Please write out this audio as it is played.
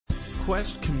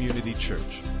Quest Community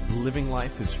Church, living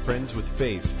life as friends with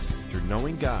faith through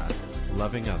knowing God,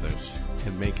 loving others,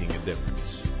 and making a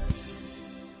difference.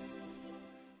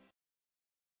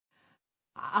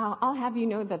 I'll have you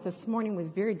know that this morning was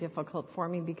very difficult for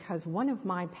me because one of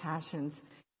my passions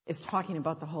is talking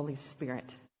about the Holy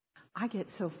Spirit. I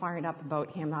get so fired up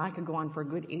about him that I could go on for a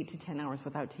good 8 to 10 hours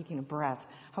without taking a breath.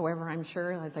 However, I'm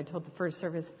sure, as I told the first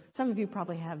service, some of you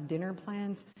probably have dinner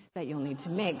plans that you'll need to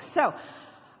make. So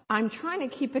I'm trying to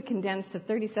keep it condensed to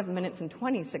 37 minutes and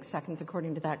 26 seconds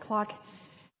according to that clock.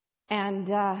 And,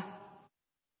 well,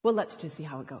 let's just see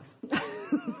how it goes.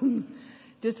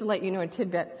 Just to let you know a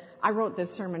tidbit, I wrote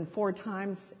this sermon 4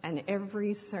 times, and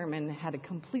every sermon had a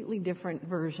completely different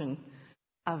version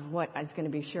of what is going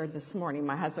to be shared this morning.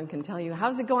 My husband can tell you,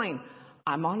 how's it going?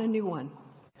 I'm on a new one.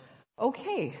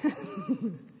 Okay.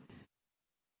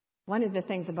 One of the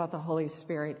things about the Holy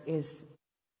Spirit is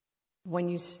when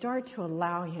you start to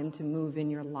allow him to move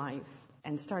in your life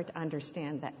and start to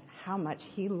understand that how much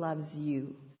he loves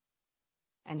you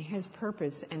and his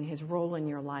purpose and his role in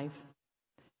your life,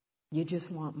 you just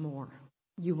want more.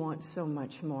 You want so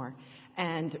much more.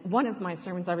 And one of my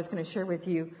sermons I was going to share with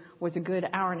you was a good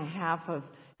hour and a half of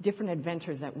different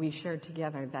adventures that we shared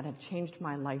together that have changed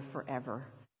my life forever.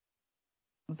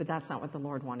 But that's not what the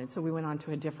Lord wanted. So we went on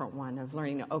to a different one of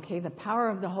learning, okay, the power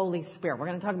of the Holy Spirit. We're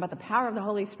going to talk about the power of the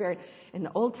Holy Spirit in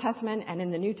the Old Testament and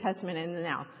in the New Testament and in the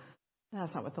now.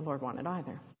 That's not what the Lord wanted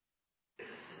either.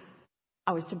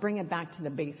 I was to bring it back to the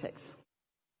basics.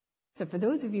 So for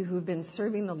those of you who have been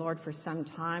serving the Lord for some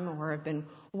time or have been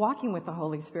walking with the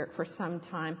Holy Spirit for some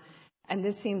time, and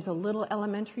this seems a little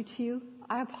elementary to you,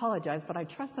 I apologize, but I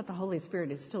trust that the Holy Spirit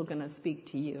is still going to speak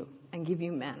to you and give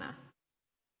you manna.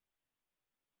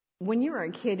 When you were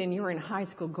a kid and you were in high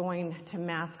school going to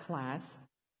math class,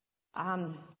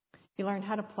 you learned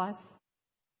how to plus.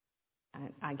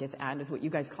 I guess add is what you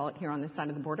guys call it here on this side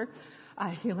of the border.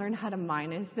 You learn how to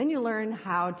minus. Then you learn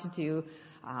how to do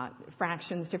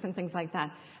fractions, different things like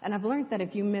that. And I've learned that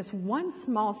if you miss one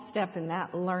small step in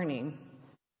that learning,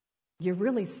 you're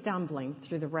really stumbling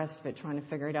through the rest of it trying to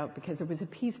figure it out because there was a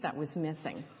piece that was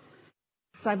missing.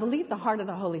 So I believe the heart of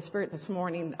the Holy Spirit this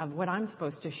morning of what I'm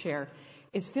supposed to share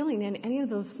is filling in any of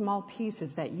those small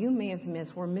pieces that you may have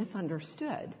missed or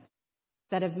misunderstood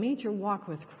that have made your walk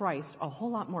with Christ a whole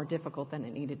lot more difficult than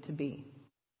it needed to be.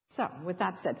 So, with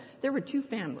that said, there were 2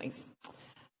 families,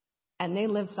 and they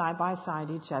lived side by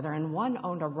side each other, and one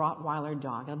owned a Rottweiler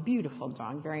dog, a beautiful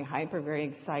dog, very hyper, very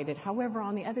excited. However,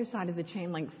 on the other side of the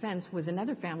chain link fence was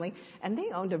another family, and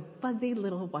they owned a fuzzy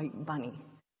little white bunny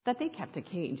that they kept a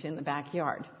cage in the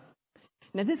backyard.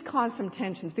 Now, this caused some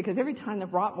tensions because every time the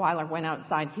Rottweiler went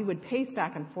outside, he would pace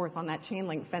back and forth on that chain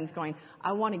link fence going,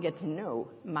 I want to get to know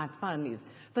my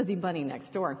fuzzy bunny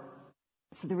next door.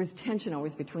 So there was tension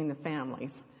always between the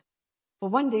families. Well,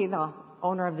 one day the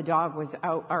owner of the dog was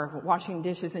out washing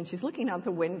dishes, and she's looking out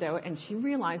the window, and she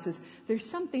realizes there's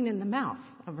something in the mouth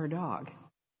of her dog.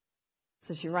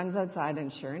 So she runs outside,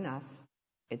 and sure enough,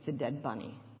 it's a dead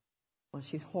bunny. Well,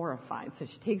 she's horrified. So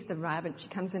she takes the rabbit, she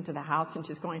comes into the house, and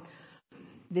she's going,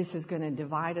 this is going to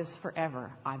divide us forever.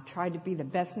 I've tried to be the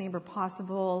best neighbor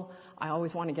possible. I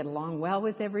always want to get along well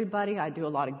with everybody. I do a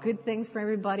lot of good things for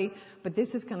everybody. But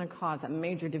this is going to cause a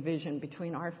major division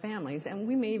between our families. And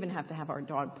we may even have to have our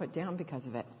dog put down because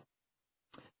of it.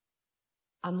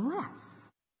 Unless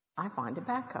I find a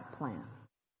backup plan.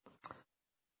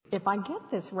 If I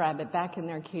get this rabbit back in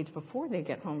their cage before they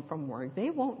get home from work, they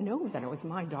won't know that it was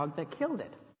my dog that killed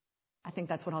it. I think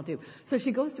that's what I'll do. So she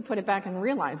goes to put it back and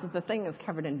realizes the thing is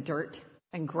covered in dirt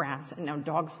and grass and now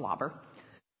dog slobber.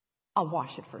 I'll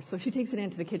wash it first. So she takes it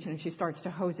into the kitchen and she starts to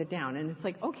hose it down. And it's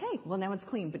like, okay, well, now it's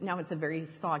clean, but now it's a very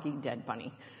soggy, dead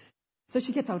bunny. So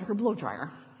she gets out her blow dryer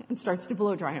and starts to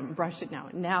blow dry it and brush it now.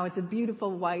 And now it's a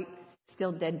beautiful white,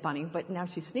 still dead bunny. But now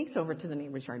she sneaks over to the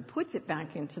neighbor's yard, puts it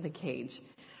back into the cage,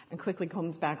 and quickly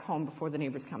comes back home before the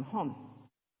neighbors come home.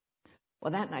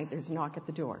 Well, that night there's a knock at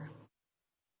the door.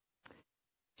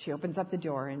 She opens up the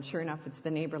door, and sure enough, it's the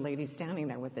neighbor lady standing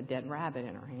there with a dead rabbit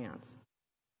in her hands.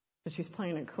 But she's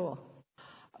playing it cool.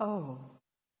 Oh,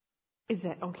 is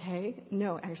that okay?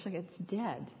 No, actually, it's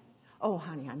dead. Oh,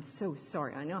 honey, I'm so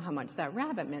sorry. I know how much that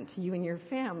rabbit meant to you and your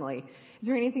family. Is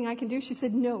there anything I can do? She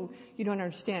said, no, you don't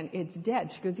understand. It's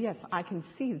dead. She goes, yes, I can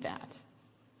see that.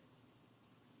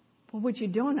 Well, what you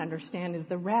don't understand is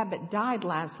the rabbit died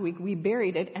last week. We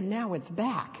buried it, and now it's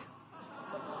back.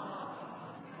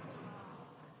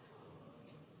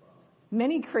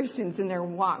 Many Christians in their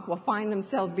walk will find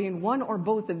themselves being one or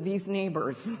both of these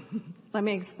neighbors. Let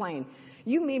me explain.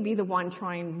 You may be the one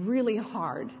trying really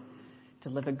hard to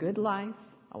live a good life.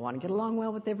 I want to get along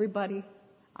well with everybody.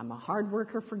 I'm a hard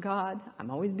worker for God. I'm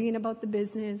always being about the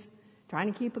business,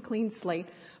 trying to keep a clean slate.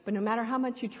 But no matter how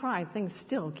much you try, things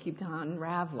still keep on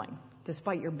unraveling,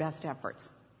 despite your best efforts.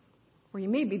 Or you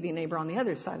may be the neighbor on the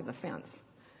other side of the fence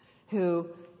who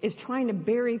is trying to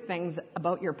bury things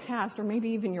about your past or maybe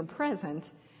even your present,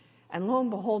 and lo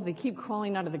and behold, they keep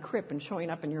crawling out of the crypt and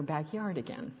showing up in your backyard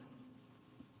again.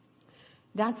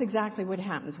 That's exactly what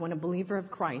happens when a believer of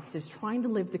Christ is trying to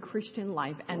live the Christian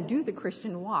life and do the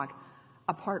Christian walk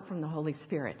apart from the Holy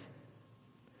Spirit.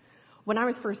 When I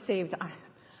was first saved,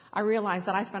 I realized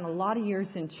that I spent a lot of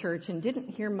years in church and didn't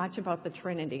hear much about the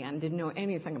Trinity and didn't know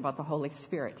anything about the Holy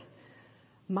Spirit.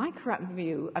 My correct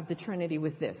view of the Trinity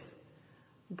was this: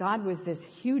 God was this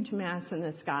huge mass in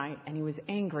the sky, and he was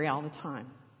angry all the time.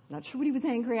 Not sure what he was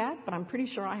angry at, but I'm pretty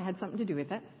sure I had something to do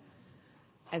with it.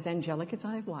 As angelic as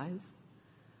I was,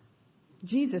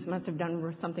 Jesus must have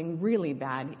done something really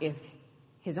bad if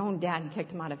his own dad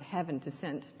kicked him out of heaven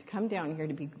to come down here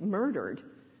to be murdered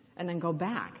and then go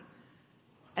back.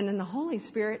 And then the Holy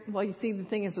Spirit, well, you see, the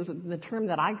thing is, the term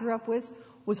that I grew up with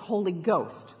was Holy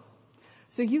Ghost.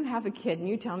 So you have a kid and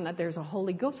you tell him that there's a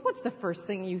Holy Ghost. What's the first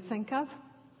thing you think of?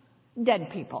 Dead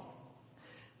people.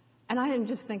 And I didn't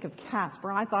just think of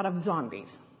Casper, I thought of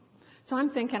zombies. So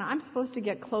I'm thinking, I'm supposed to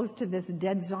get close to this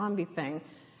dead zombie thing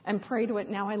and pray to it,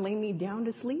 now I lay me down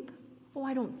to sleep? Well,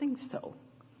 I don't think so.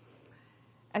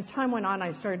 As time went on,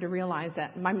 I started to realize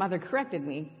that my mother corrected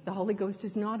me. The Holy Ghost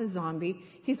is not a zombie.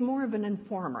 He's more of an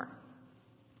informer,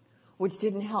 which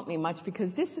didn't help me much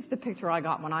because this is the picture I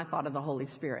got when I thought of the Holy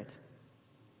Spirit.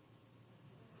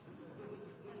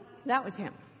 That was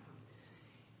him.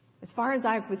 As far as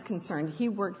I was concerned, he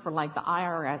worked for like the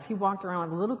IRS. He walked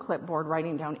around with a little clipboard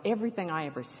writing down everything I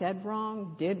ever said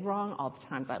wrong, did wrong, all the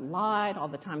times I lied, all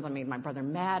the times I made my brother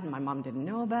mad and my mom didn't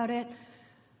know about it.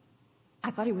 I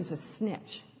thought he was a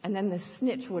snitch. And then the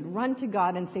snitch would run to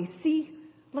God and say, see,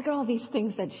 look at all these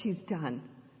things that she's done.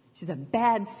 She's a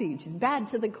bad seed. She's bad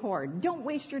to the core. Don't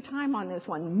waste your time on this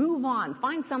one. Move on.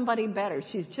 Find somebody better.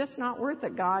 She's just not worth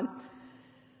it, God.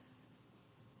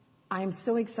 I am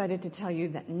so excited to tell you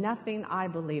that nothing I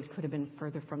believed could have been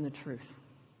further from the truth.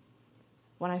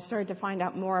 When I started to find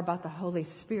out more about the Holy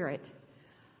Spirit,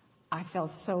 I fell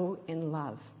so in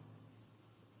love.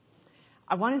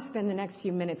 I want to spend the next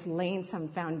few minutes laying some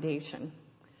foundation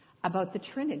about the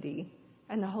Trinity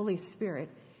and the Holy Spirit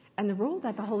and the role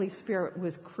that the Holy Spirit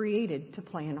was created to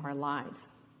play in our lives.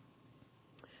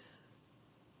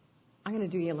 I'm going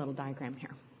to do you a little diagram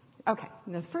here. Okay,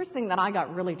 the first thing that I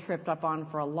got really tripped up on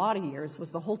for a lot of years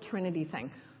was the whole Trinity thing.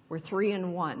 We're 3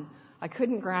 in 1. I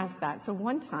couldn't grasp that. So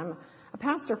one time, a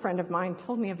pastor friend of mine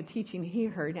told me of a teaching he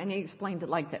heard, and he explained it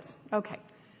like this. Okay,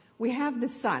 we have the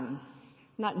sun.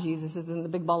 Not Jesus is in the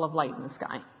big ball of light in the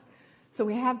sky. So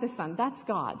we have the sun. That's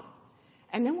God.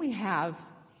 And then we have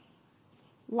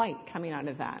light coming out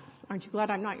of that. Aren't you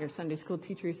glad I'm not your Sunday school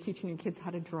teacher who's teaching your kids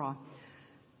how to draw?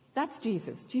 That's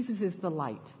Jesus. Jesus is the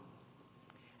light.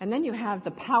 And then you have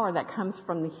the power that comes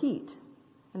from the heat,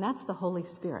 and that's the Holy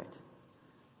Spirit.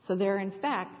 So they're, in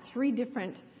fact,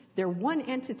 they're one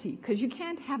entity, because you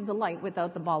can't have the light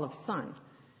without the ball of sun.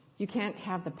 You can't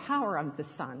have the power of the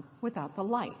sun without the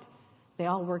light. They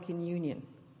all work in union.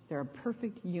 They're a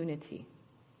perfect unity.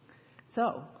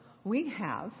 So we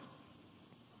have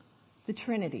the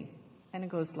Trinity, and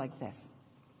it goes like this.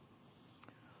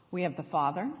 We have the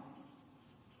Father,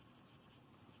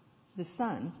 the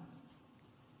Son,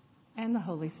 and the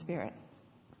Holy Spirit.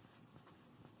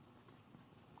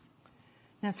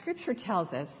 Now, Scripture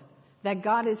tells us that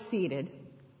God is seated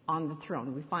on the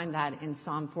throne. We find that in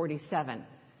Psalm 47.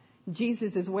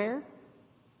 Jesus is where?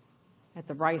 At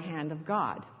the right hand of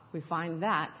God. We find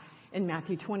that in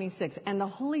Matthew 26. And the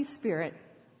Holy Spirit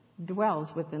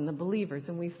dwells within the believers.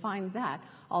 And we find that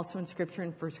also in Scripture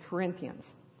in 1 Corinthians.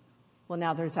 Well,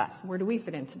 now there's us. Where do we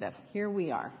fit into this? Here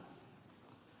we are.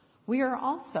 We are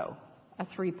also a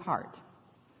 3-part.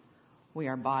 We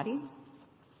are body,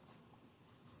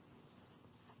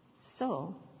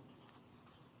 soul,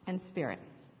 and spirit.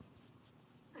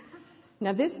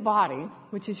 Now this body,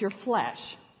 which is your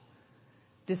flesh,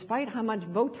 despite how much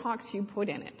Botox you put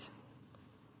in it,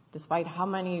 despite how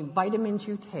many vitamins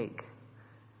you take,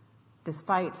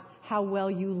 despite how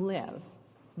well you live,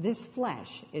 this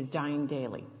flesh is dying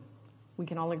daily. We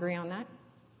can all agree on that?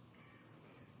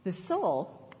 The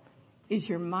soul is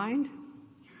your mind,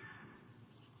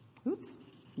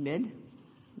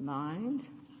 mind,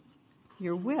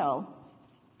 your will,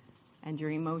 and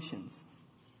your emotions.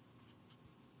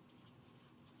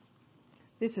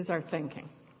 This is our thinking.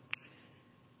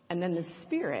 And then the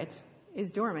spirit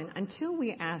is dormant until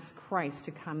we ask Christ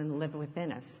to come and live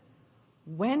within us.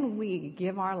 When we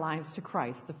give our lives to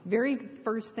Christ, the very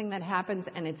first thing that happens,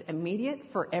 and it's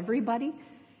immediate for everybody,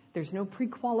 there's no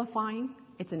pre-qualifying,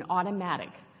 it's an automatic.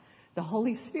 The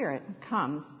Holy Spirit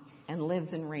comes and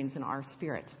lives and reigns in our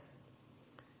spirit.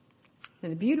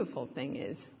 And the beautiful thing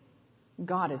is,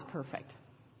 God is perfect.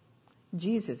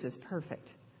 Jesus is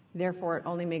perfect. Therefore, it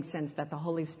only makes sense that the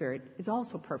Holy Spirit is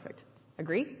also perfect.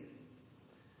 Agree?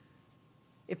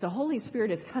 If the Holy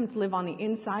Spirit has come to live on the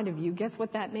inside of you, guess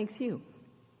what that makes you?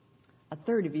 A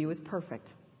third of you is perfect.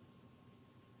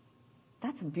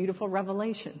 That's a beautiful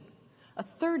revelation. A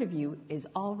third of you is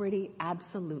already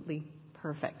absolutely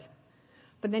perfect.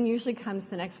 But then usually comes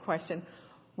the next question,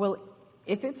 well,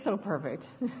 if it's so perfect,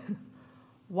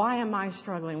 why am I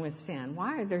struggling with sin?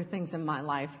 Why are there things in my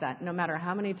life that no matter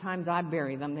how many times I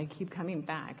bury them, they keep coming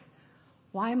back?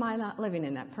 Why am I not living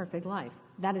in that perfect life?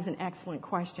 That is an excellent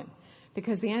question.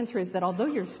 Because the answer is that although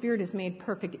your spirit is made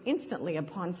perfect instantly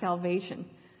upon salvation,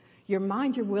 your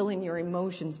mind, your will, and your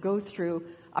emotions go through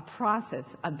a process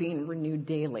of being renewed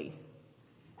daily.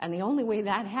 And the only way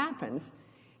that happens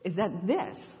is that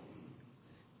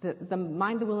the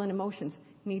mind, the will, and emotions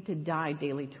need to die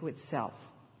daily to itself.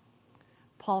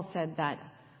 Paul said that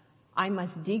I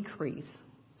must decrease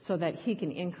so that he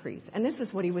can increase. And this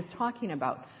is what he was talking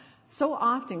about. So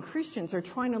often Christians are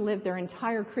trying to live their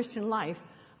entire Christian life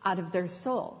out of their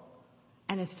soul.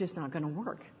 And it's just not going to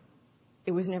work.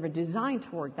 It was never designed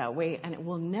to work that way, and it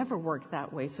will never work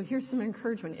that way. So here's some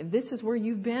encouragement. If this is where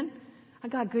you've been, I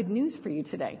got good news for you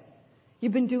today.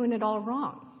 You've been doing it all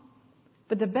wrong.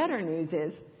 But the better news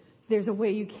is there's a way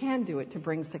you can do it to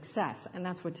bring success, and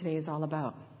that's what today is all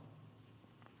about.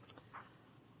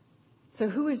 So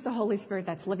who is the Holy Spirit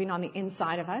that's living on the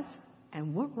inside of us,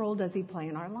 and what role does he play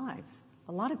in our lives?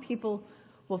 A lot of people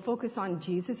will focus on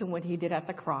Jesus and what he did at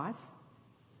the cross,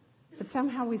 but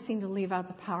somehow we seem to leave out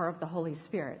the power of the Holy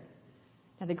Spirit.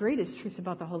 Now, the greatest truths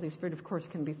about the Holy Spirit, of course,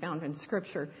 can be found in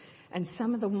Scripture, and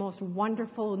some of the most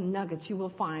wonderful nuggets you will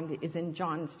find is in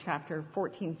John's chapter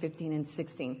 14, 15, and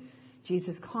 16.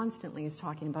 Jesus constantly is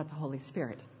talking about the Holy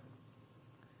Spirit.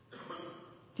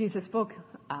 Jesus spoke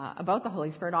about the Holy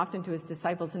Spirit often to his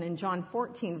disciples, and in John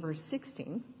 14, verse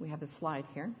 16, we have a slide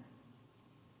here.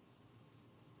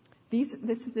 This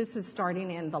is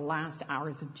starting in the last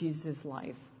hours of Jesus'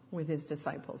 life with his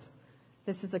disciples.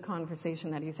 This is the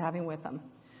conversation that he's having with them.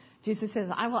 Jesus says,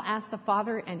 I will ask the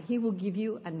Father, and he will give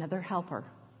you another helper,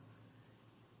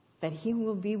 that he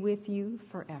will be with you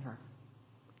forever.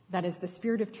 That is the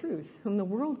Spirit of truth, whom the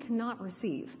world cannot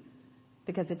receive,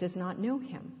 because it does not know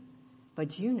him.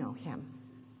 But you know him,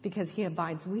 because he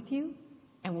abides with you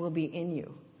and will be in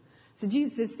you. So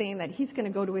Jesus is saying that he's going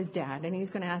to go to his dad, and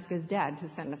he's going to ask his dad to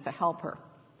send us a helper,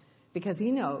 because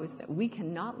he knows that we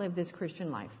cannot live this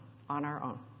Christian life on our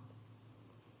own.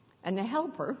 And the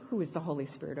helper, who is the Holy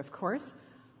Spirit, of course,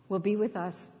 will be with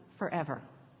us forever.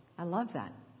 I love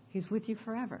that. He's with you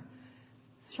forever.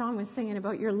 Sean was singing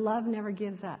about your love never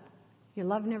gives up. Your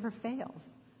love never fails.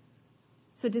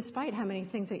 So despite how many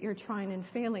things that you're trying and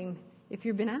failing, if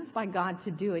you've been asked by God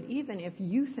to do it, even if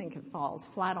you think it falls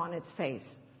flat on its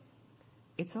face,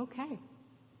 it's okay.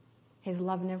 His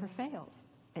love never fails.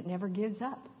 It never gives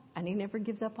up. And he never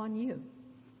gives up on you.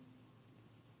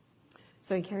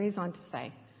 So he carries on to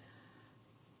say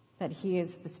that he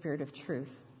is the Spirit of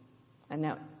truth, and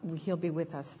that he'll be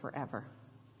with us forever.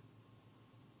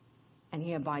 And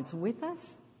he abides with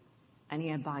us, and he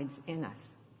abides in us,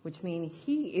 which means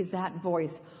he is that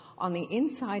voice on the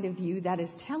inside of you that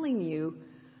is telling you,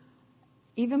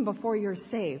 even before you're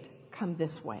saved, come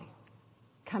this way.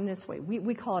 Come this way.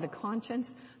 We call it a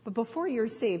conscience, but before you're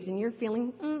saved and you're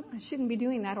feeling, I shouldn't be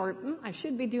doing that, or I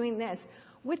should be doing this,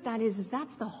 what that is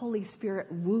that's the Holy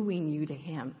Spirit wooing you to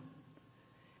him.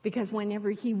 Because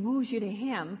whenever he woos you to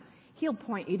him, he'll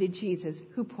point you to Jesus,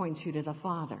 who points you to the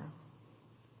Father.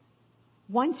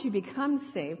 Once you become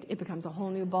saved, it becomes a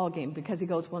whole new ballgame, because he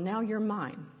goes, well, now you're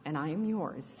mine, and I am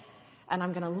yours, and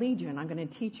I'm going to lead you, and I'm going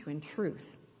to teach you in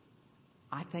truth.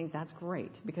 I think that's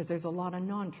great, because there's a lot of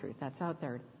non-truth that's out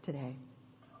there today.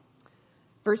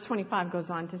 Verse 25 goes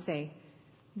on to say,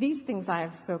 these things I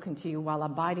have spoken to you while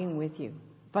abiding with you.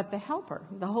 But the Helper,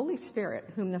 the Holy Spirit,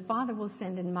 whom the Father will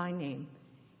send in my name,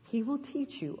 he will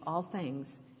teach you all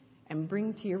things and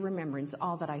bring to your remembrance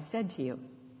all that I said to you.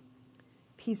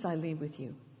 Peace I leave with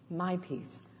you. My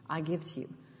peace I give to you.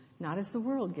 Not as the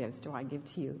world gives do I give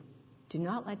to you. Do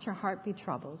not let your heart be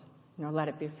troubled, nor let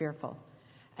it be fearful.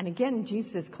 And again,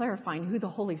 Jesus is clarifying who the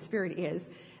Holy Spirit is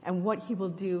and what he will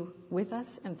do with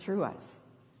us and through us.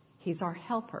 He's our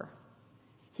helper.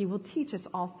 He will teach us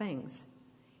all things.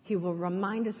 He will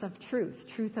remind us of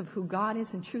truth of who God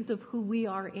is and truth of who we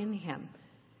are in him.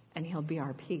 and he'll be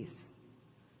our peace.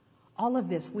 All of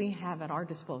this we have at our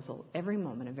disposal every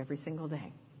moment of every single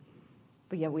day,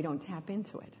 but yet we don't tap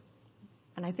into it.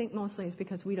 And I think mostly it's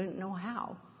because we didn't know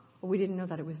how, or we didn't know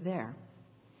that it was there.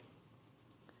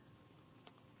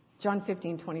 John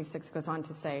 15:26 goes on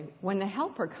to say, when the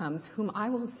Helper comes, whom I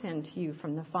will send to you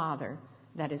from the Father,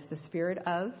 that is the Spirit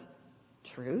of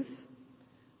truth,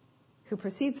 who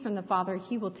proceeds from the Father,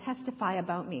 he will testify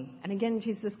about me. And again,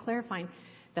 Jesus is clarifying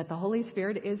that the Holy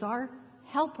Spirit is our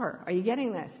helper. Are you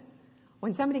getting this?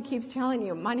 When somebody keeps telling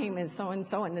you, my name is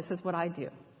so-and-so, and this is what I do.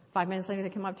 5 minutes later, they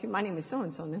come up to you, my name is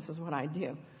so-and-so, and this is what I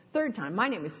do. Third time, my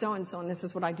name is so-and-so, and this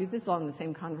is what I do. This is all in the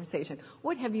same conversation.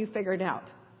 What have you figured out?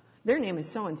 Their name is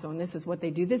so-and-so, and this is what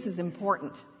they do. This is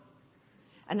important.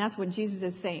 And that's what Jesus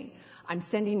is saying. I'm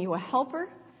sending you a helper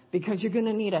because you're going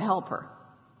to need a helper.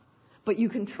 But you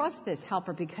can trust this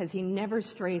helper because he never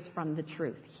strays from the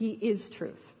truth. He is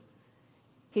truth.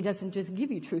 He doesn't just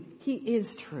give you truth. He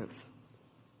is truth.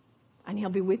 And he'll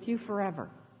be with you forever,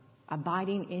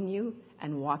 abiding in you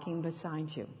and walking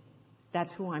beside you.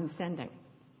 That's who I'm sending.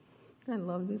 I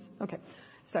love this. Okay,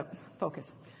 so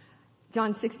focus.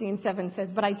 John 16:7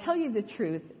 says, but I tell you the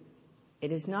truth,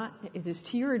 it is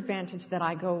to your advantage that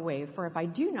I go away, for if I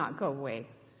do not go away,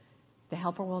 the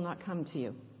helper will not come to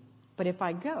you. But if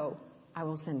I go, I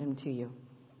will send him to you.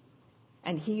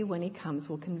 And he, when he comes,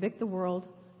 will convict the world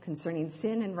concerning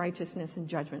sin and righteousness and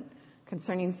judgment.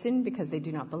 Concerning sin, because they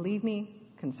do not believe me.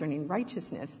 Concerning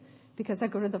righteousness, because I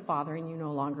go to the Father and you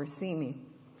no longer see me.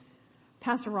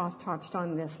 Pastor Ross touched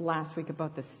on this last week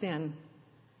about the sin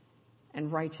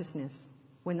and righteousness.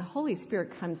 When the Holy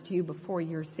Spirit comes to you before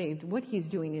you're saved, what he's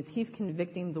doing is he's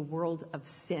convicting the world of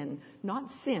sin.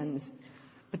 Not sins,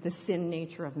 but the sin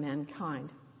nature of mankind.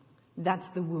 That's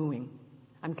the wooing.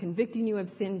 I'm convicting you of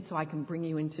sin so I can bring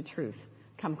you into truth.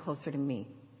 Come closer to me.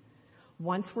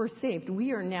 Once we're saved,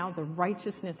 we are now the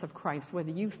righteousness of Christ,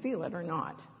 whether you feel it or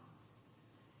not.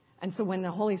 And so when the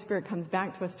Holy Spirit comes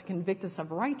back to us to convict us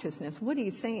of righteousness, what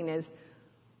he's saying is,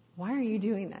 why are you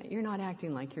doing that? You're not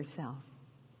acting like yourself.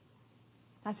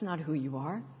 That's not who you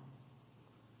are.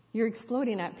 You're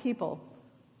exploding at people.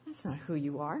 That's not who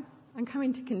you are. I'm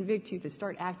coming to convict you to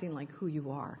start acting like who you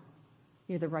are.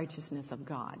 You're the righteousness of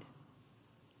God.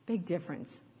 Big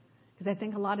difference. Because I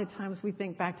think a lot of times we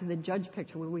think back to the judge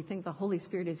picture where we think the Holy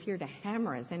Spirit is here to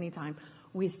hammer us anytime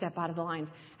we step out of the lines.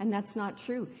 And that's not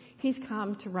true. He's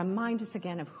come to remind us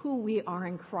again of who we are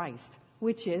in Christ,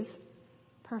 which is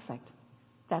perfect.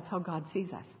 That's how God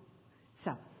sees us.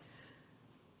 So,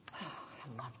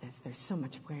 I love this. There's so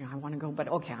much where I want to go, but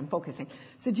okay, I'm focusing.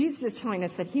 So Jesus is telling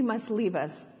us that he must leave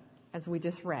us, as we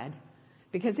just read,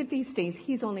 because if he stays,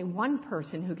 he's only one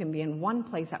person who can be in one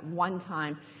place at one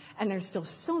time, and there's still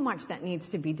so much that needs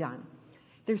to be done.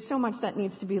 There's so much that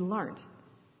needs to be learned.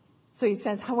 So he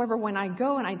says, however, when I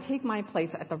go and I take my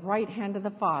place at the right hand of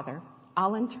the Father,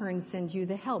 I'll in turn send you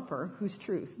the helper, who's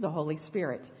truth, the Holy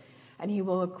Spirit, and he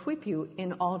will equip you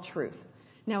in all truth.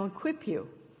 Now, equip you.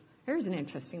 Here's an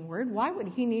interesting word. Why would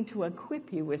he need to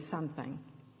equip you with something?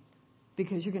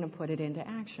 Because you're going to put it into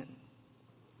action.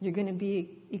 You're going to be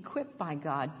equipped by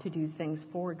God to do things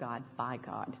for God, by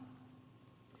God.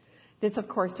 This, of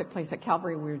course, took place at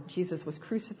Calvary, where Jesus was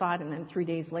crucified, and then 3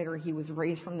 days later he was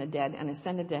raised from the dead and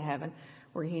ascended to heaven,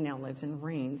 where he now lives and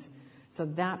reigns. So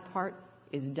that part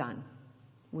is done.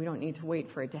 We don't need to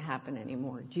wait for it to happen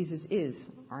anymore. Jesus is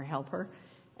our helper,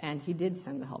 and he did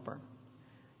send the helper.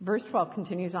 Verse 12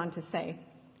 continues on to say,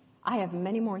 I have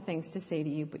many more things to say to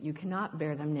you, but you cannot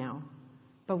bear them now.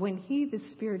 But when he, the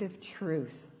Spirit of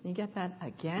truth, you get that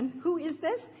again? Who is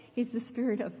this? He's the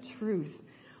Spirit of truth.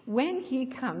 When he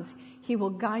comes, he will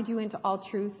guide you into all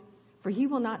truth, for he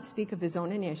will not speak of his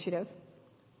own initiative,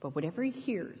 but whatever he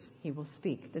hears, he will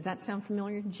speak. Does that sound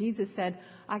familiar? Jesus said,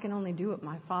 I can only do what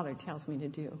my Father tells me to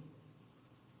do.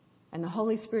 And the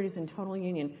Holy Spirit is in total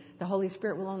union. The Holy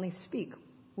Spirit will only speak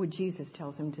what Jesus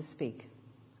tells him to speak.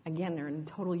 Again, they're in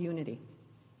total unity.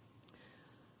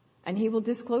 And he will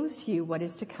disclose to you what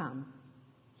is to come.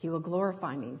 He will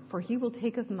glorify me, for he will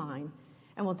take of mine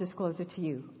and will disclose it to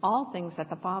you. All things that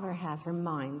the Father has are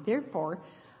mine. Therefore,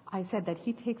 I said that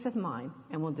he takes of mine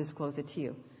and will disclose it to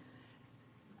you.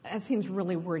 That seems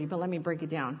really wordy, but let me break it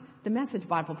down. The Message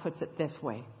Bible puts it this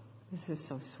way. This is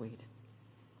so sweet.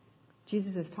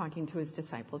 Jesus is talking to his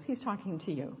disciples. He's talking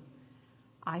to you.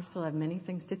 I still have many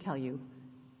things to tell you,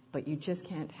 but you just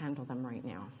can't handle them right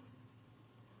now.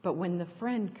 But when the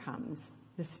friend comes,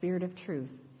 the Spirit of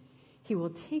truth, he will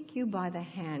take you by the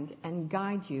hand and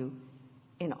guide you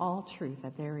in all truth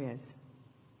that there is.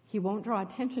 He won't draw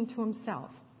attention to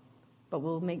himself, but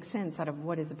will make sense out of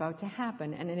what is about to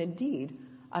happen, and indeed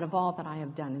out of all that I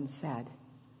have done and said.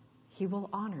 he will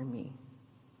honor me.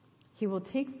 He will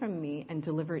take from me and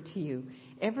deliver it to you.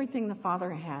 Everything the Father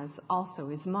has also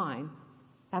is mine.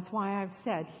 That's why I've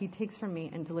said he takes from me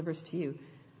and delivers to you.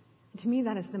 To me,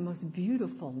 that is the most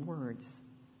beautiful words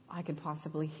I could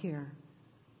possibly hear.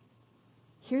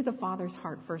 Hear the Father's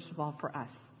heart, first of all, for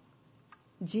us.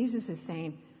 Jesus is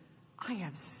saying, I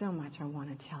have so much I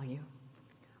want to tell you.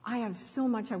 I have so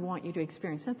much I want you to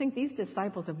experience. I think these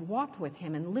disciples have walked with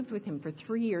him and lived with him for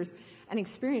 3 years and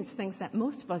experienced things that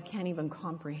most of us can't even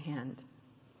comprehend.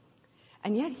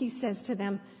 And yet he says to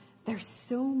them, there's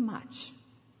so much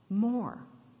more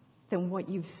than what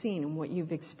you've seen and what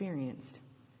you've experienced.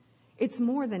 It's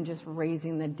more than just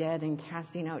raising the dead and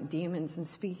casting out demons and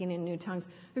speaking in new tongues.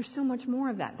 There's so much more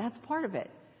of that. That's part of it.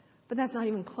 But that's not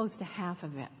even close to half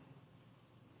of it.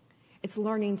 It's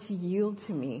learning to yield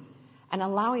to me and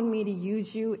allowing me to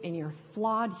use you in your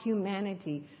flawed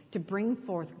humanity to bring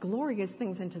forth glorious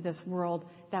things into this world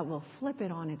that will flip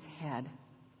it on its head.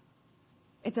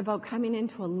 It's about coming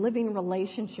into a living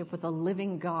relationship with a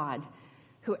living God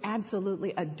who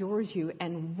absolutely adores you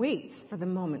and waits for the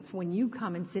moments when you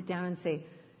come and sit down and say,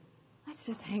 let's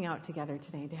just hang out together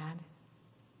today, Dad.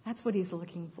 That's what he's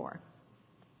looking for.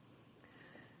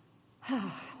 I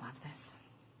love this.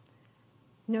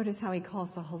 Notice how he calls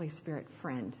the Holy Spirit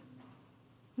friend.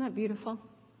 Isn't that beautiful?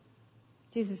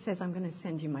 Jesus says, I'm going to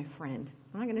send you my friend.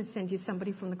 I'm not going to send you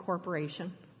somebody from the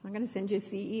corporation. I'm not going to send you a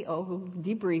CEO who will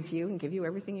debrief you and give you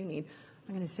everything you need.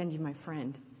 I'm going to send you my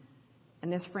friend.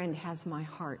 And this friend has my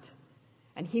heart.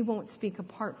 And he won't speak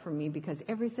apart from me because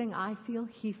everything I feel,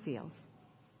 he feels.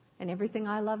 And everything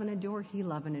I love and adore, he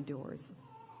loves and adores.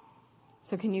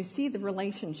 So can you see the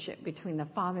relationship between the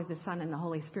Father, the Son, and the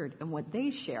Holy Spirit and what they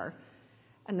share?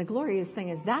 And the glorious thing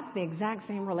is that's the exact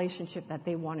same relationship that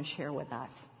they want to share with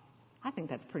us. I think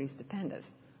that's pretty stupendous.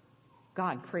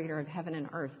 God, creator of heaven and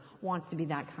earth, wants to be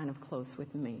that kind of close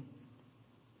with me.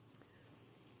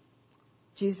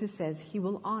 Jesus says he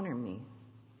will honor me.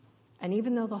 And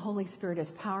even though the Holy Spirit is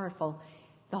powerful,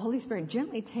 the Holy Spirit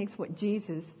gently takes what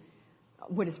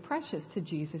is precious to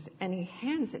Jesus, and he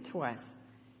hands it to us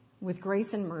with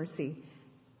grace and mercy,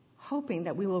 hoping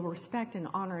that we will respect and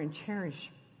honor and cherish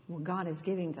what God is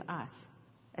giving to us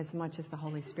as much as the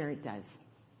Holy Spirit does.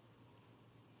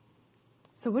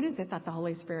 So what is it that the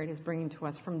Holy Spirit is bringing to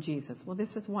us from Jesus? Well,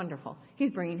 this is wonderful. He's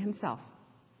bringing himself.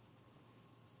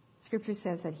 Scripture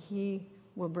says that he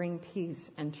will bring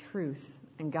peace and truth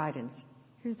and guidance.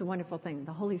 Here's the wonderful thing.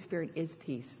 The Holy Spirit is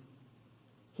peace.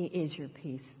 He is your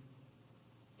peace.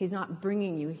 He's not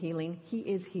bringing you healing. He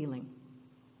is healing.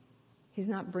 He's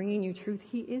not bringing you truth.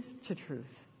 He is the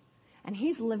truth. And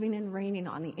he's living and reigning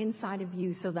on the inside of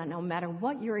you so that no matter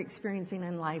what you're experiencing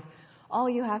in life, all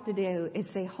you have to do is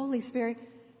say, Holy Spirit,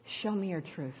 show me your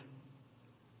truth.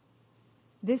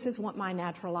 This is what my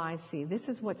natural eyes see. This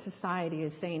is what society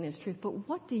is saying is truth. But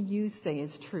what do you say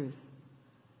is truth?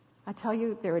 I tell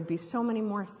you, there would be so many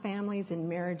more families and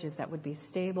marriages that would be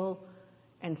stable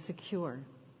and secure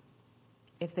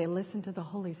if they listened to the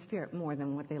Holy Spirit more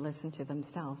than what they listen to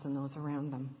themselves and those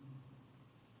around them.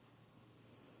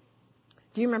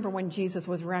 Do you remember when Jesus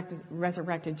was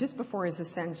resurrected just before his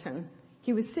ascension?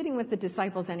 He was sitting with the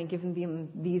disciples and he given them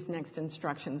these next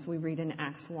instructions. We read in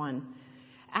Acts 1.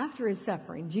 After his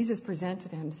suffering, Jesus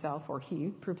presented himself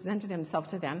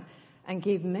to them and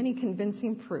gave many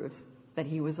convincing proofs that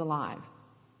he was alive.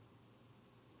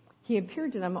 He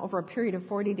appeared to them over a period of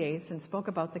 40 days and spoke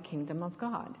about the kingdom of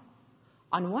God.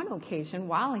 On one occasion,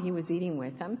 while he was eating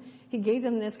with them, he gave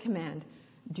them this command: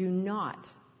 do not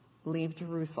leave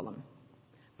Jerusalem,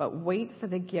 but wait for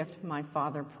the gift my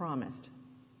Father promised.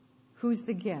 Who's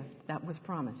the gift that was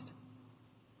promised?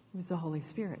 It was the Holy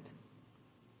Spirit.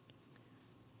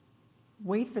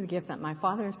 Wait for the gift that my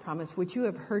Father has promised, which you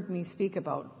have heard me speak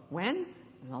about. When?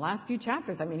 In the last few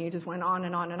chapters. I mean, he just went on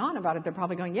and on and on about it. They're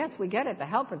probably going, yes, we get it. The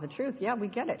helper, the truth. Yeah, we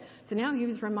get it. So now he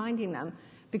was reminding them,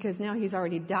 because now he's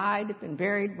already died, been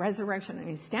buried, resurrection, and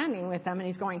he's standing with them and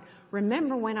he's going,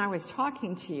 remember when I was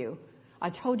talking to you, I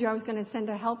told you I was going to send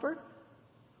a helper?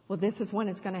 Well, this is when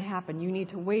it's going to happen. You need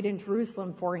to wait in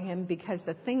Jerusalem for him, because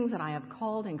the things that I have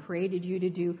called and created you to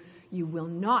do, you will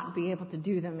not be able to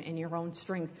do them in your own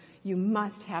strength. You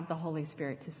must have the Holy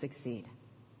Spirit to succeed.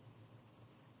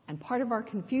 And part of our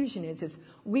confusion is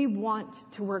we want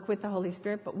to work with the Holy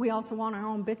Spirit, but we also want our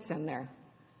own bits in there.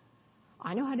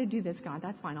 I know how to do this, God.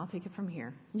 That's fine. I'll take it from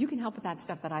here. You can help with that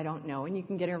stuff that I don't know, and you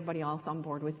can get everybody else on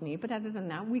board with me. But other than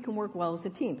that, we can work well as a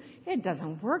team. It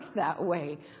doesn't work that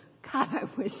way. God, I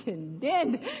wish it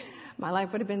did. My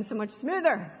life would have been so much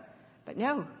smoother. But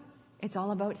no, it's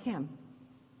all about him,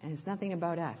 and it's nothing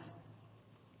about us.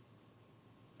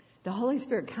 The Holy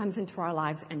Spirit comes into our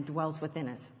lives and dwells within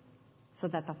us so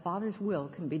that the Father's will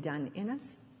can be done in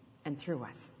us and through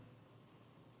us.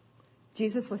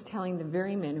 Jesus was telling the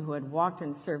very men who had walked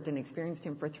and served and experienced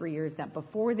him for 3 years that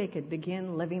before they could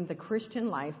begin living the Christian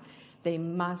life, they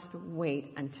must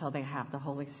wait until they have the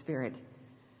Holy Spirit,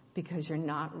 because you're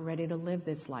not ready to live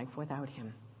this life without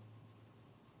him.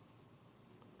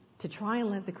 To try and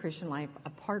live the Christian life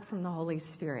apart from the Holy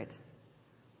Spirit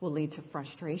will lead to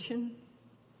frustration.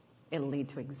 It'll lead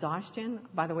to exhaustion.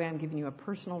 By the way, I'm giving you a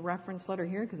personal reference letter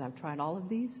here because I've tried all of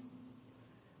these.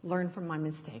 Learn from my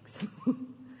mistakes.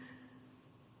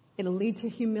 It'll lead to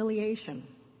humiliation.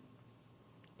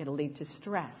 It'll lead to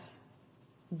stress,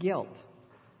 guilt,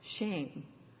 shame,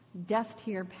 death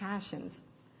to your passions,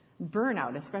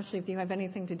 burnout, especially if you have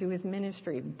anything to do with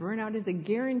ministry. Burnout is a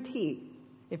guarantee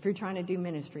if you're trying to do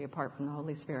ministry apart from the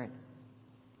Holy Spirit.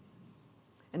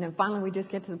 And then finally, we just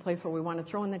get to the place where we want to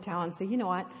throw in the towel and say, you know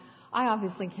what? I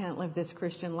obviously can't live this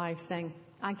Christian life thing.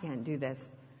 I can't do this.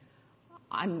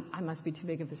 I must be too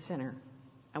big of a sinner.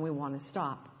 And we want to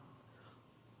stop.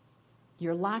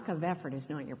 Your lack of effort is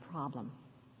not your problem.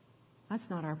 That's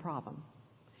not our problem.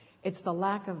 It's the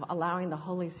lack of allowing the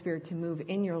Holy Spirit to move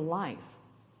in your life.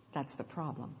 That's the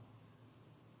problem.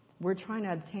 We're trying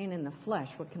to obtain in the flesh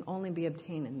what can only be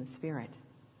obtained in the Spirit.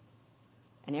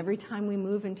 And every time we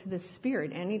move into the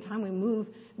Spirit, anytime we move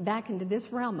back into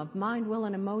this realm of mind, will,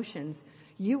 and emotions,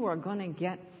 you are going to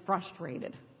get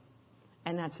frustrated.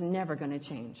 And that's never going to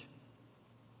change.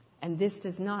 And this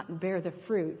does not bear the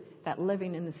fruit that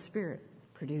living in the Spirit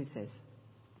produces.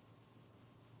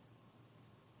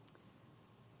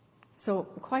 So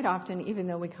quite often, even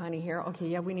though we kind of hear, okay,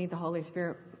 yeah, we need the Holy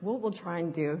Spirit, what we'll try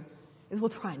and do is we'll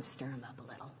try and stir him up a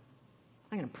little.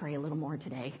 I'm going to pray a little more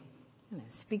today. I'm going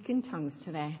to speak in tongues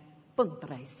today. Am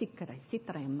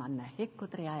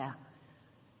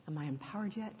I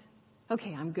empowered yet?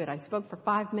 Okay, I'm good. I spoke for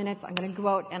 5 minutes. I'm going to go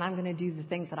out and I'm going to do the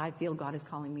things that I feel God is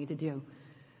calling me to do.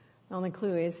 The only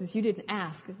clue is you didn't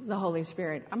ask the Holy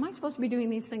Spirit, am I supposed to be doing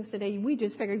these things today? We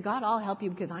just figured, God, I'll help you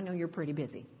because I know you're pretty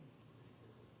busy.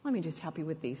 Let me just help you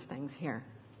with these things here.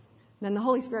 Then the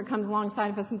Holy Spirit comes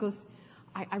alongside of us and goes,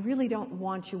 I really don't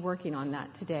want you working on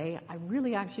that today. I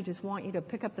really actually just want you to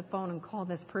pick up the phone and call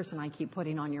this person I keep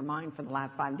putting on your mind for the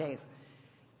last 5 days.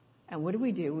 And what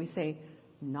do? We say,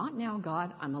 not now,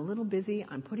 God. I'm a little busy.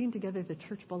 I'm putting together the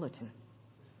church bulletin.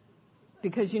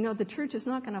 Because, the church is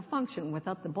not going to function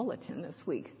without the bulletin this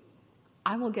week.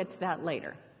 I will get to that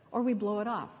later. Or we blow it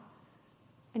off.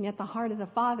 And yet the heart of the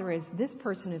Father is, this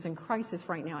person is in crisis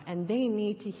right now, and they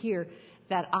need to hear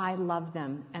that I love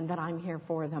them and that I'm here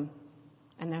for them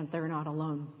and that they're not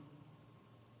alone.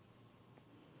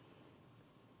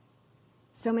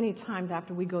 So many times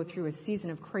after we go through a season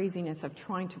of craziness of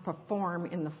trying to perform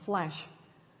in the flesh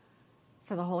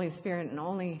for the Holy Spirit and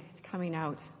only coming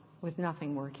out with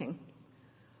nothing working,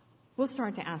 we'll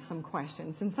start to ask some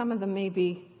questions. And some of them may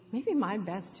be, maybe my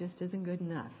best just isn't good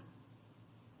enough.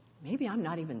 Maybe I'm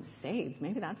not even saved.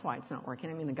 Maybe that's why it's not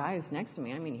working. The guy who's next to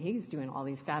me, he's doing all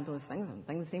these fabulous things and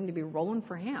things seem to be rolling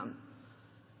for him.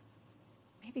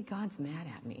 Maybe God's mad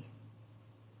at me.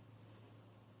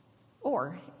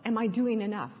 Or, am I doing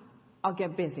enough? I'll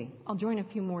get busy. I'll join a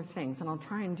few more things and I'll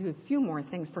try and do a few more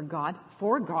things for God.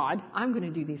 For God. I'm going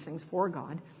to do these things for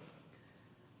God.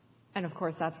 And of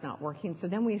course, that's not working. So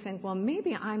then we think, well,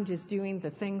 maybe I'm just doing the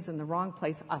things in the wrong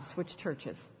place. I'll switch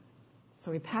churches.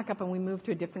 So we pack up and we move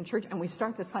to a different church and we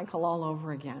start the cycle all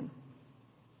over again.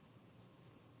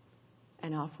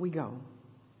 And off we go.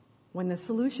 When the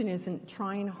solution isn't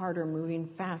trying harder, moving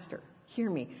faster. Hear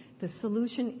me. The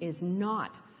solution is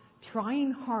not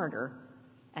trying harder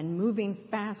and moving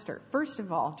faster. First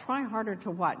of all, try harder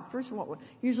to what? First of all,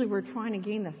 usually we're trying to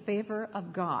gain the favor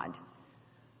of God.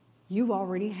 You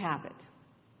already have it.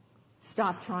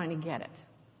 Stop trying to get it.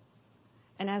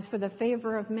 And as for the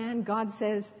favor of man, God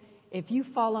says, if you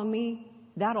follow me,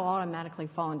 that'll automatically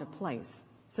fall into place.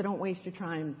 So don't waste your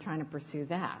time trying to pursue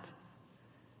that.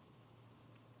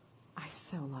 I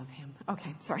so love him.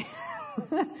 Okay, sorry.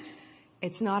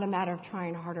 It's not a matter of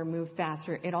trying harder, move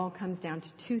faster. It all comes down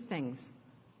to 2 things: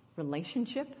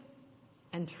 relationship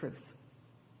and truth.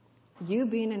 You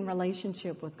being in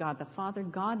relationship with God the Father,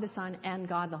 God the Son, and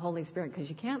God the Holy Spirit, because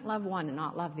you can't love one and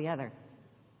not love the other.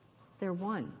 They're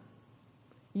one.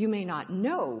 You may not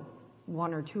know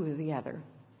one or two of the other,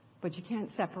 but you can't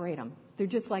separate them. They're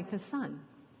just like the sun.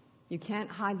 You can't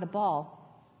hide the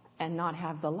ball and not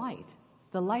have the light.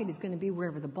 The light is going to be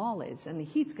wherever the ball is, and the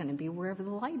heat's going to be wherever the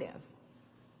light is.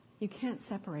 You can't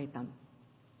separate them.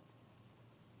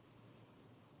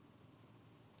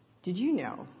 Did you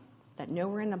know that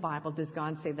nowhere in the Bible does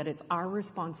God say that it's our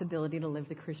responsibility to live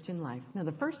the Christian life. Now,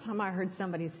 the first time I heard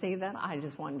somebody say that, I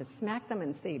just wanted to smack them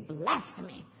and say,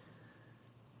 blasphemy.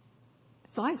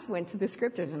 So I went to the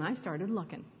scriptures and I started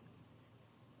looking.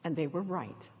 And they were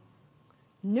right.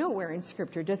 Nowhere in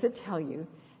Scripture does it tell you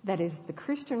that it's the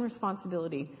Christian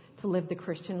responsibility to live the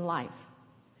Christian life.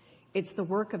 It's the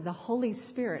work of the Holy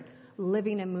Spirit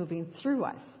living and moving through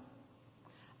us.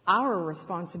 Our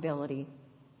responsibility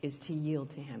is to yield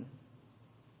to Him.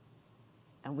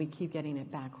 And we keep getting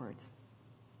it backwards.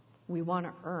 We want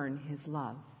to earn His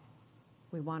love.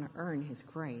 We want to earn His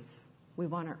grace. We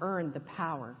want to earn the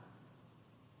power.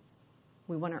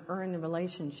 We want to earn the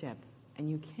relationship,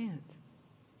 and you can't.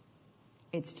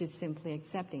 It's just simply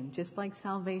accepting, just like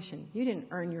salvation. You didn't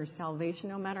earn your salvation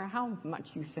no matter how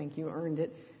much you think you earned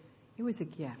it. It was a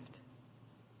gift.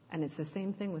 And it's the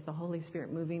same thing with the Holy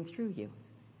Spirit moving through you.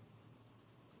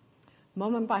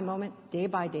 Moment by moment, day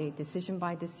by day, decision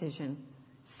by decision,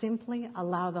 simply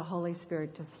allow the Holy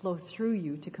Spirit to flow through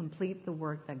you to complete the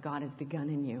work that God has begun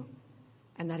in you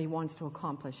and that He wants to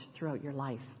accomplish throughout your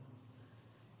life.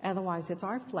 Otherwise, it's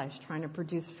our flesh trying to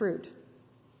produce fruit.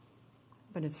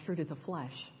 But it's fruit of the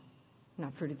flesh,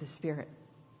 not fruit of the Spirit.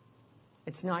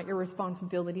 It's not your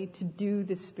responsibility to do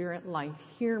the Spirit life.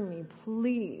 Hear me,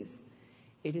 please.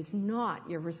 It is not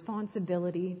your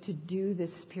responsibility to do the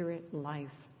Spirit life.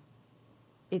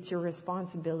 It's your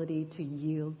responsibility to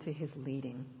yield to His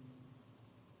leading.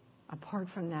 Apart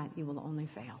from that, you will only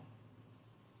fail.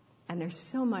 And there's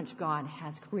so much God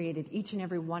has created each and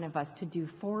every one of us to do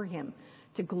for Him,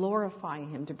 to glorify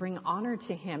Him, to bring honor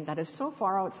to Him that is so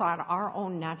far outside our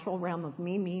own natural realm of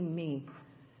me, me, me.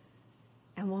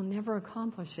 And we'll never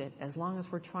accomplish it as long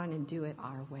as we're trying to do it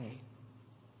our way.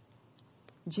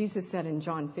 Jesus said in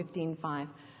John 15:5,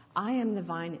 I am the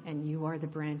vine and you are the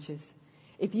branches.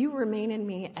 If you remain in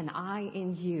me and I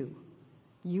in you,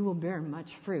 you will bear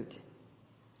much fruit.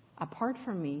 Apart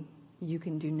from me, you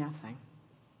can do nothing.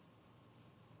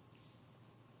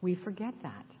 We forget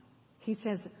that. He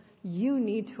says, you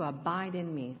need to abide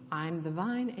in me. I'm the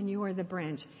vine and you are the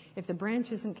branch. If the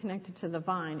branch isn't connected to the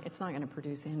vine, it's not going to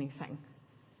produce anything.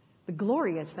 The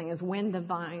glorious thing is when the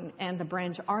vine and the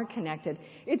branch are connected,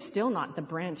 it's still not the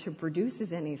branch who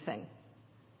produces anything.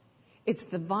 It's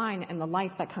the vine and the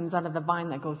life that comes out of the vine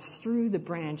that goes through the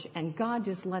branch, and God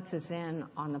just lets us in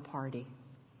on the party.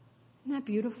 Isn't that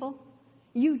beautiful?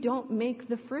 You don't make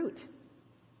the fruit.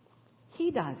 He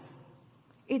does.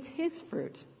 It's His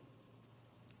fruit.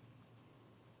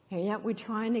 And yet we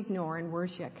try and ignore and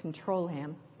worse yet control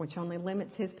Him, which only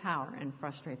limits His power and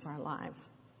frustrates our lives.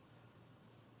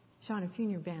 Sean, if you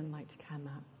and your band would like to come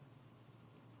up.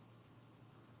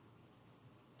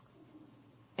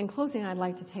 In closing, I'd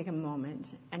like to take a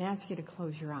moment and ask you to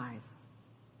close your eyes.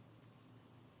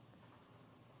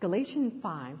 Galatians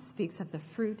 5 speaks of the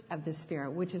fruit of the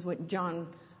Spirit, which is what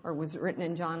was written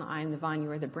in John, I am the vine, you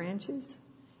are the branches.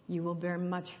 You will bear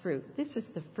much fruit. This is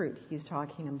the fruit he's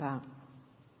talking about.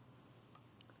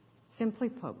 Simply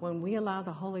put, when we allow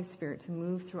the Holy Spirit to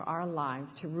move through our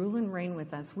lives, to rule and reign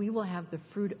with us, we will have the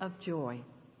fruit of joy.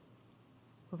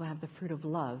 We will have the fruit of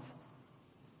love,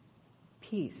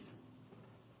 peace,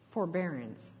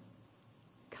 forbearance,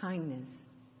 kindness,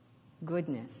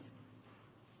 goodness,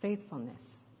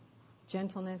 faithfulness,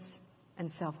 gentleness,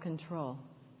 and self-control.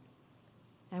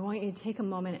 I want you to take a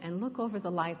moment and look over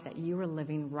the life that you are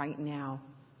living right now.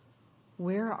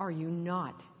 Where are you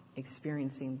not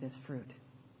experiencing this fruit?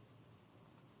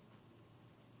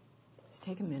 Just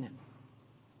take a minute.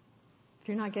 If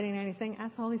you're not getting anything,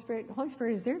 ask the Holy Spirit, Holy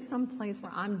Spirit, is there some place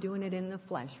where I'm doing it in the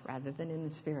flesh rather than in the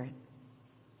Spirit?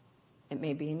 It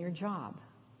may be in your job,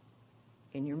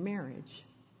 in your marriage,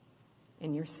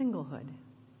 in your singlehood.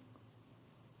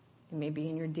 It may be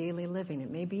in your daily living. It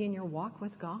may be in your walk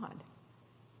with God.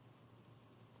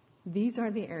 These are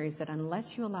the areas that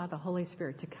unless you allow the Holy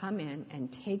Spirit to come in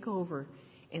and take over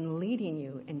in leading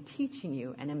you and teaching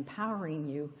you and empowering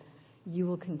you, you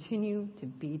will continue to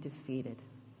be defeated.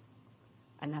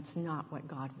 And that's not what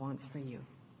God wants for you.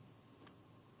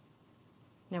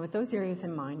 Now, with those areas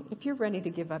in mind, if you're ready to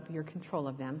give up your control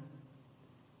of them,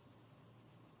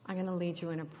 I'm going to lead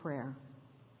you in a prayer.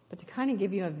 But to kind of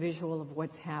give you a visual of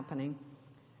what's happening,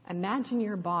 imagine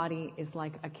your body is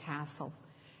like a castle.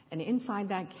 And inside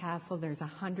that castle, there's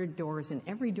 100 doors, and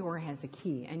every door has a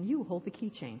key, and you hold the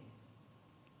keychain.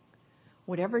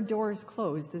 Whatever door is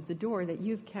closed is the door that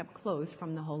you've kept closed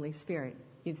from the Holy Spirit.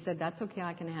 You've said, that's okay,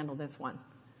 I can handle this one.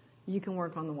 You can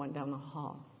work on the one down the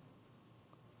hall.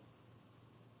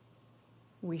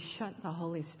 We shut the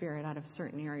Holy Spirit out of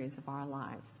certain areas of our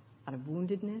lives, out of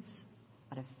woundedness,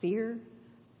 out of fear,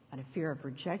 out of fear of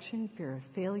rejection, fear of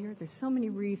failure. There's so many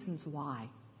reasons why.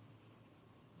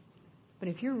 But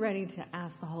if you're ready to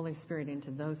ask the Holy Spirit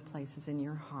into those places in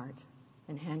your heart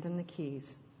and hand him the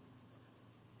keys,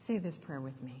 say this prayer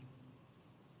with me.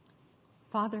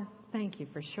 Father, thank you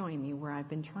for showing me where I've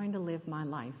been trying to live my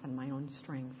life in my own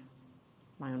strength,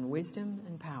 my own wisdom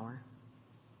and power.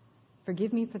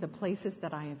 Forgive me for the places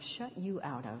that I have shut you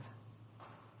out of.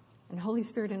 And Holy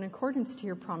Spirit, in accordance to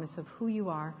your promise of who you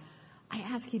are, I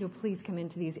ask you to please come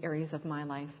into these areas of my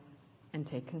life and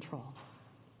take control.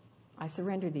 I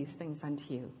surrender these things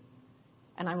unto you.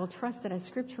 And I will trust that as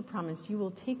Scripture promised, you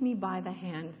will take me by the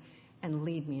hand and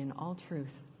lead me in all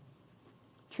truth.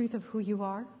 Truth of who you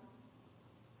are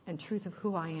and truth of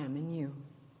who I am in you.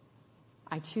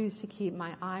 I choose to keep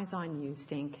my eyes on you,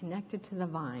 staying connected to the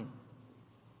vine.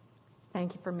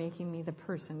 Thank you for making me the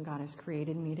person God has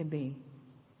created me to be.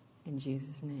 In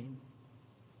Jesus' name.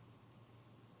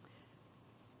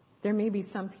 There may be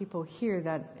some people here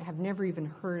that have never even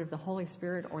heard of the Holy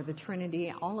Spirit or the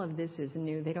Trinity. All of this is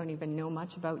new. They don't even know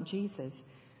much about Jesus.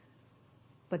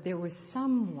 But there was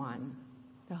someone,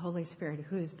 the Holy Spirit,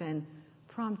 who has been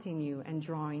prompting you and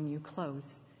drawing you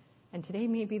close. And today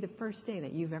may be the first day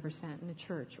that you've ever sat in a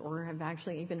church or have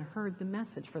actually even heard the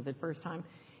message for the first time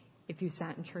if you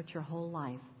sat in church your whole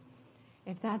life.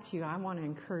 If that's you, I want to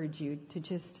encourage you to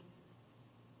just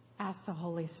ask the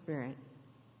Holy Spirit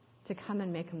to come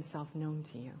and make himself known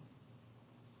to you.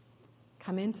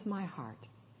 Come into my heart.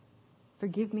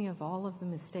 Forgive me of all of the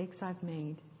mistakes I've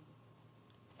made.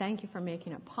 Thank you for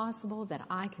making it possible that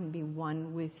I can be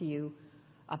one with you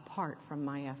apart from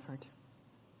my effort.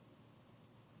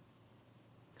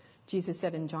 Jesus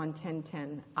said in John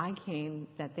 10:10, I came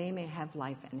that they may have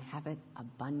life and have it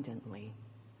abundantly.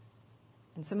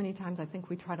 And so many times I think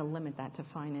we try to limit that to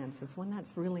finances when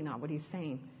that's really not what he's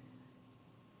saying.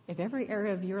 If every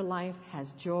area of your life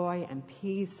has joy and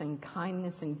peace and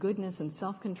kindness and goodness and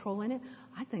self-control in it,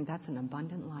 I think that's an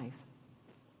abundant life.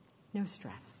 No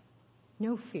stress,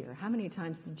 no fear. How many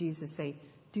times did Jesus say,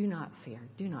 do not fear,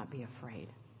 do not be afraid?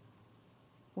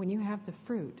 When you have the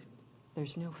fruit,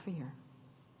 there's no fear.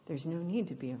 There's no need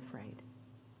to be afraid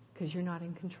because you're not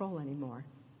in control anymore.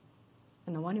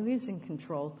 And the one who is in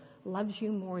control loves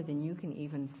you more than you can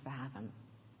even fathom.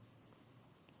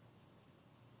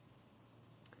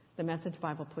 The Message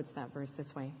Bible puts that verse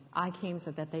this way. I came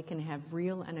so that they can have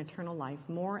real and eternal life,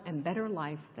 more and better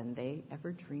life than they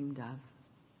ever dreamed of.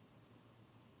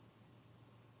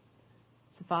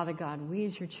 So, Father God, we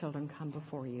as your children come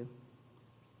before you.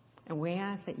 And we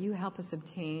ask that you help us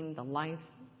obtain the life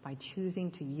by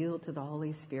choosing to yield to the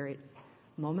Holy Spirit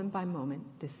moment by moment,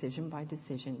 decision by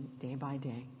decision, day by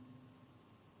day.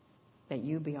 That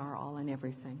you be our all and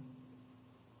everything.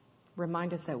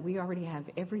 Remind us that we already have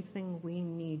everything we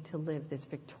need to live this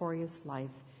victorious life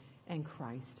in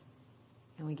Christ.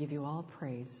 And we give you all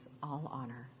praise, all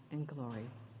honor, and glory.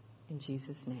 In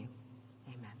Jesus' name,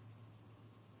 amen.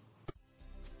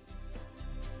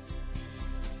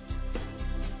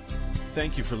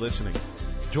 Thank you for listening.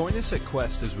 Join us at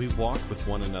Quest as we walk with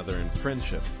one another in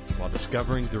friendship while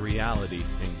discovering the reality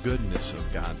and goodness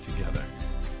of God together.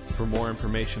 For more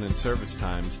information and service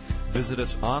times, visit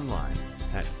us online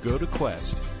at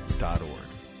gotoquest.org.